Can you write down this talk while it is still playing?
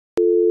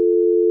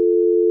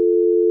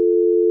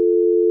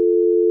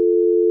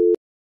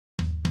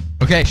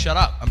Okay, shut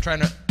up. I'm trying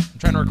to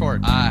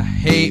record. I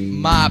hate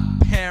my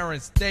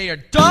parents. They are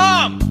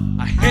dumb.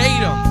 I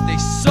hate them. They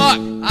suck.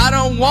 I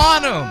don't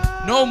want them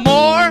no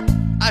more.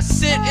 I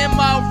sit in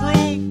my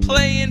room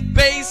playing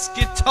bass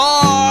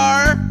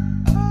guitar.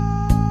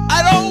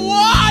 I don't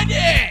want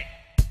it.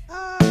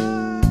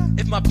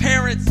 If my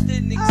parents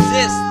didn't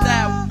exist,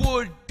 that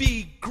would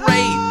be great.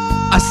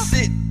 I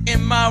sit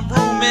in my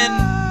room and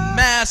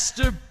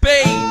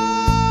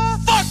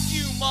masturbate. Fuck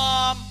you,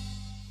 Mom.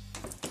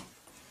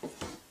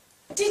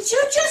 Did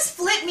you just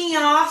flip me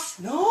off?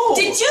 No.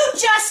 Did you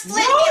just flip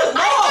me off?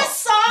 Mom, I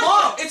just saw you.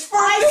 Mom, it's for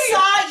a video. I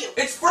saw you.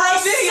 It's for a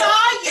video. I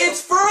saw you.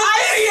 It's for a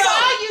video. I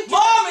saw you.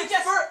 Mom, You it's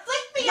just for...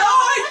 flipped me No, off.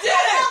 I What the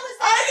didn't. hell was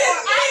that I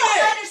didn't for? mean I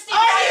don't it. understand.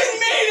 I didn't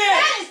mean it.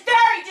 That is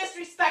very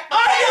disrespectful.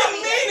 I Get didn't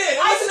over mean here. it. It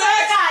I was an swear to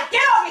accident. God,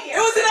 get over here.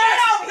 It was an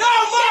accident. Get over here. No,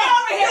 Mom. Get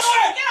over here.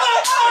 Get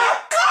over here.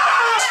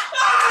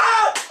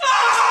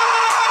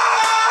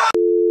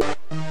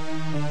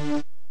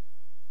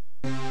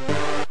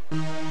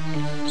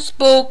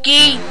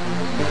 Spooky.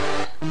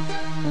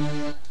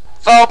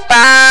 4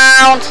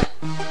 pounds.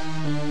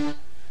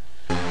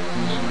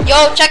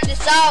 Yo, check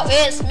this out.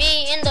 It's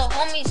me and the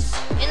homies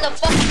in the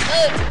fucking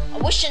hood. I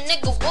wish a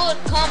nigga would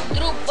come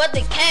through, but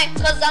they can't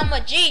cause I'm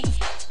a G.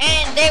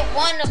 And they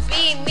wanna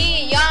be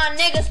me. Y'all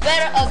niggas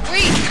better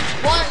agree.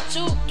 1,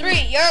 2,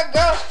 3. Your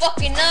girl's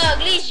fucking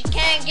ugly. She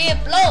can't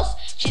get blows.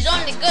 She's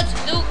only good to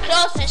do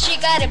close, and she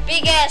got a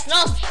big ass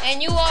nose.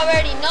 And you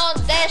already know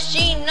that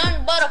she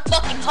none but a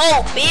fucking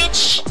hoe,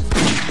 bitch.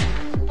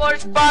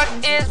 Sports Park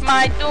is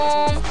my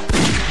doom,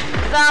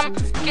 cause I'm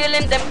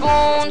killing them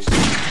goons.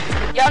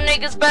 Y'all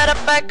niggas better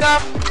back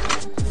up,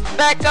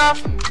 cause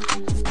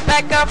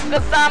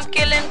I'm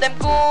killing them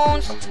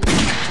goons.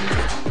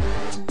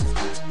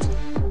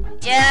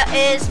 Yeah,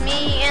 it's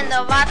me and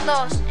the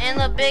vatos in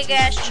the big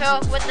ass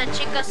truck with the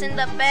chicas in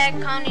the back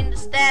counting the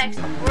stacks.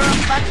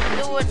 We're about to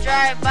do a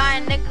drive-by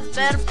and niggas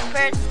better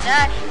prepare to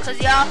die, cause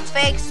y'all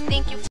fakes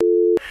think you.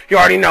 You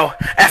already know,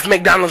 F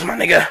McDonald's, my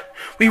nigga.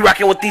 We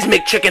rockin' with these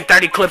McChicken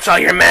 30 clips out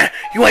here, man.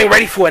 You ain't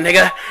ready for it,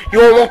 nigga.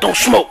 You don't want no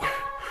smoke.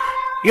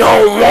 You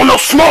don't want no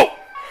smoke.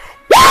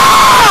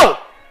 Whoa!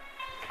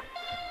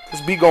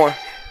 Let's be going.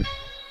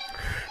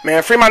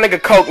 Man, free my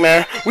nigga Coke,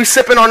 man. We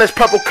sipping on this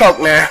purple Coke,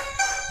 man.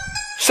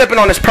 Sipping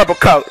on this purple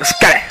Coke. Let's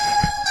get it.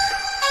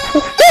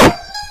 Woo!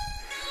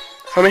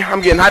 Homie,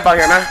 I'm getting hype out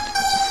here, man.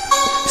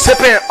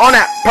 Sipping on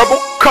that purple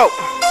Coke.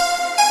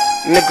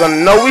 Nigga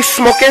know we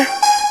smoking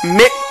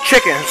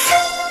McChickens.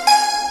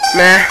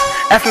 Man,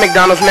 F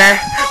McDonald's, man.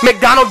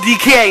 McDonald's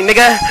DK,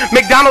 nigga.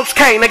 McDonald's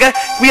K, nigga.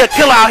 We a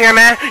killer out here,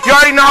 man. You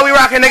already know how we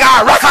rockin', nigga.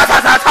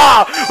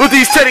 With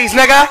these titties,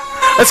 nigga.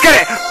 Let's get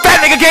it.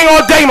 Fat nigga gang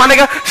all day, my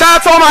nigga. Shout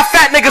out to all my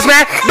fat niggas,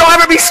 man. Don't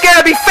ever be scared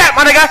to be fat,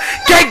 my nigga.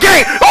 Gang,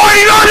 gang.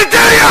 Already know the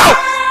deal.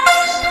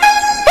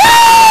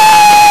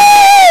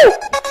 Woo!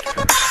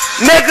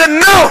 Nigga,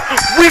 no.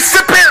 We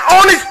sipping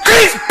on these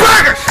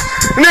cheeseburgers.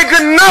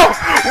 Nigga, no.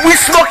 We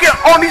smoking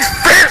on these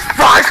French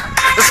fries.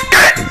 Let's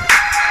get it.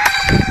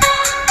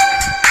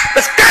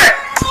 Let's get it.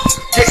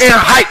 Getting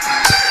hype.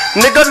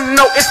 Nigga,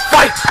 no, it's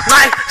fight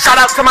night. Shout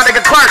out to my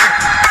nigga Clark.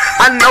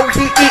 I know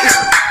he eats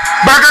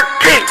Burger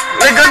King.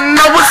 Nigga,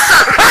 know what's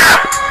up. Ah!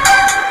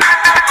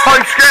 Oh,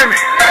 you scared me.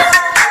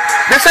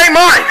 This ain't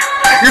mine.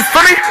 You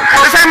feel me?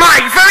 This ain't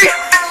mine. You feel me?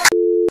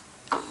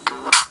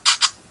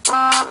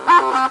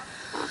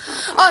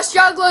 Us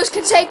jugglers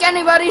can take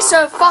anybody,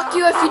 so fuck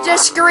you if you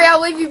disagree.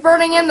 I'll leave you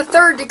burning in the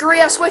 3rd degree.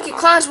 Us wicked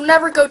clowns will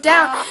never go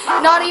down,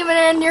 not even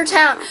in your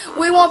town.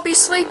 We won't be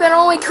sleeping,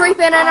 only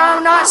creeping, and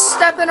I'm not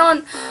stepping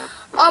on,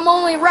 I'm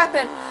only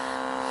repping.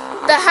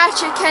 The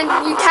hatchet, can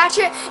you catch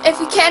it? If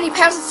you can, you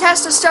pass the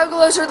test. The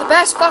jugglers are the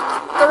best, fuck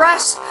the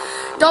rest.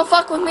 Don't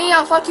fuck with me,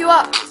 I'll fuck you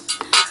up.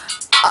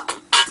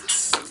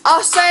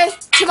 I'll say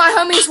to my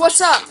homies, what's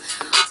up?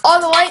 All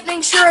the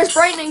lightning sure is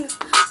brightening,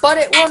 but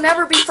it will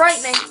never be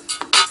frightening.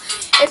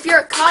 If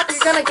you're a cop,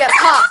 you're gonna get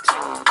popped.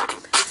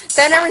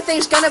 Then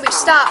everything's gonna be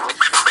stopped.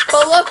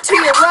 But look to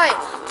your right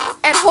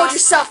and hold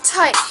yourself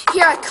tight.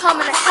 Here I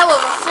come in a hell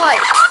of a flight.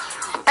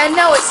 And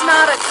no, it's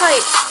not a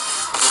kite.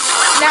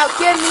 Now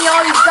give me all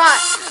you got,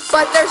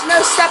 but there's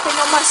no stepping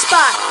on my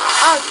spot.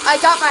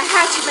 I got my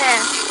hatchet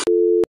man.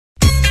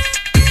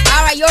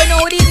 Alright, you already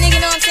know what these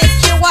niggas know what I'm saying?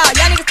 Chill wild.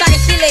 Y'all niggas talking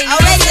shit lately.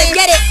 Already, let's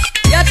get it.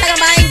 Y'all talking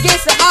about I ain't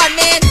get so hard,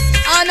 man.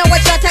 I don't know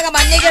what y'all talking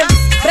about, nigga.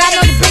 But I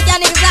know to break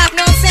y'all niggas off,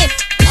 know what I'm saying?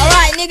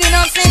 Alright, nigga, you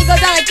know what I'm saying? It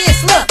goes down like this,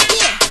 look.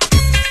 Yeah.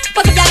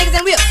 Fuck up y'all niggas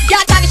and real.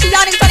 Y'all talking shit,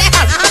 y'all niggas on that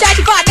house. Shot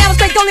you far, now I'm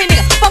straight, don't leave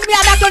nigga. Fuck me,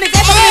 I knocked on this,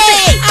 ain't fucking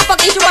shit. I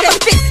fucking eat you one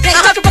fucking bitch. Then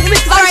I talk to fucking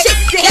bitch, cause I'm shit.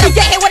 Then you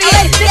get here, what are you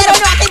at? They don't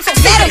know I think so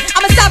sad.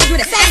 I'm a savage with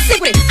it, I'm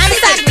sick with it. I'm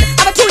excited with it,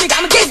 I'm a true nigga,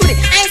 I'm a gangster with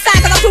it. I ain't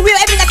signed cause I'm too real,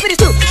 everything I spit is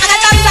true. I got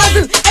thousands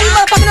of do. Every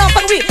motherfucker know I'm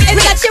fucking real.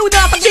 Every got shit with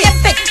no I'm fucking shit,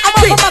 every fake. I'm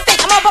all for my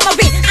fake, I'm all for my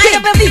beat. I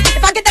ain't up in beat. If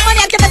I get that money,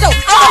 I get that dough.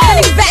 I'll break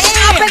your niggas back,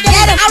 I'll break your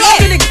niggas, I'll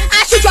rob your niggas.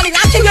 I shoot your niggas,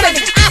 I'll kill your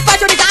niggas. I'll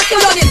fight your niggas, I'll kill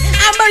your niggas.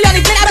 I'll murder your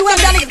niggas, then I'll do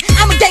whatever y'all niggas.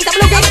 I'm a gangster, I'm a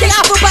little gangster,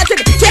 I'll put a butt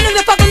trigger. Can't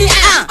even fuck with me,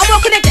 I'm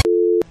well connected.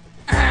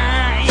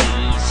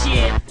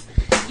 Shit.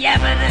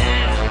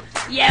 Yabba-doo.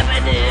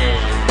 Yabba-doo.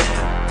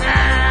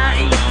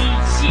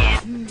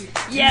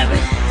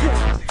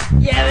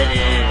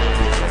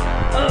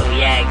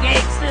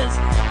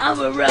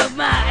 I'ma rub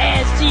my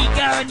ass cheek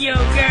on your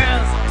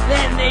girls.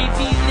 Then they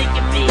be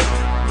licking me,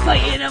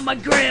 biting on my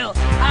grill.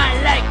 I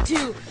like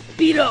to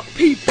beat up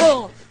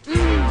people.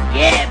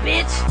 Yeah,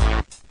 bitch.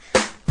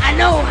 I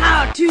know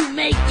how to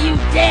make you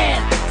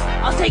dead.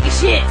 I'll take a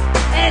shit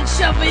and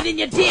shove it in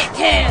your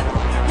dickhead.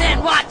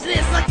 Then watch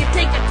this, I can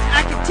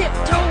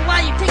tiptoe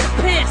while you take a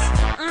piss.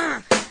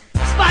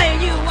 Inspire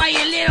you while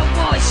your little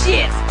boy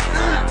shit.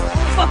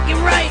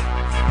 Fucking right.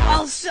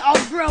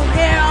 I'll grow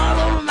hair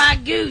all over my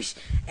goosh,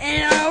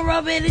 and I'll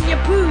rub it in your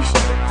poosh.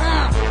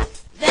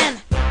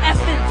 Then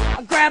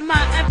I'll grab my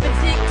effing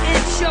dick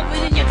and shove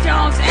it in your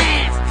dog's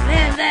ass.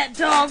 Then that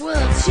dog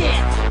will shit.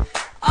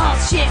 I'll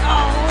shit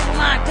all over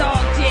my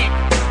dog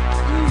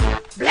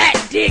dick. Black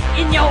dick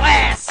in your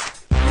ass.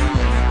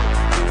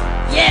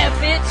 Yeah,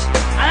 bitch.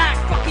 I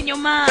like fucking your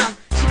mom.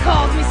 She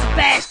calls me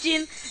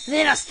Sebastian.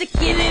 Then I stick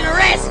it in her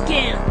ass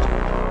again.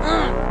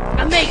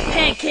 I make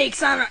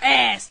pancakes on her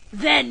ass.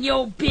 Then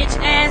your bitch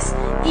ass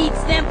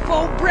eats them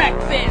for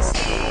breakfast.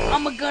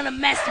 I'm gonna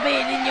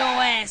masturbate in your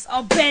ass.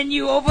 I'll bend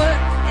you over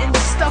and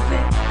stuff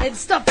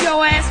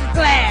your ass with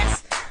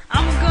glass.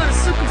 I'm gonna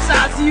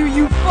circumcise you,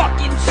 you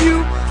fucking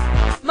Jew.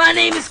 My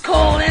name is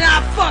Cole and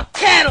I fuck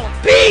cattle.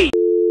 Peace!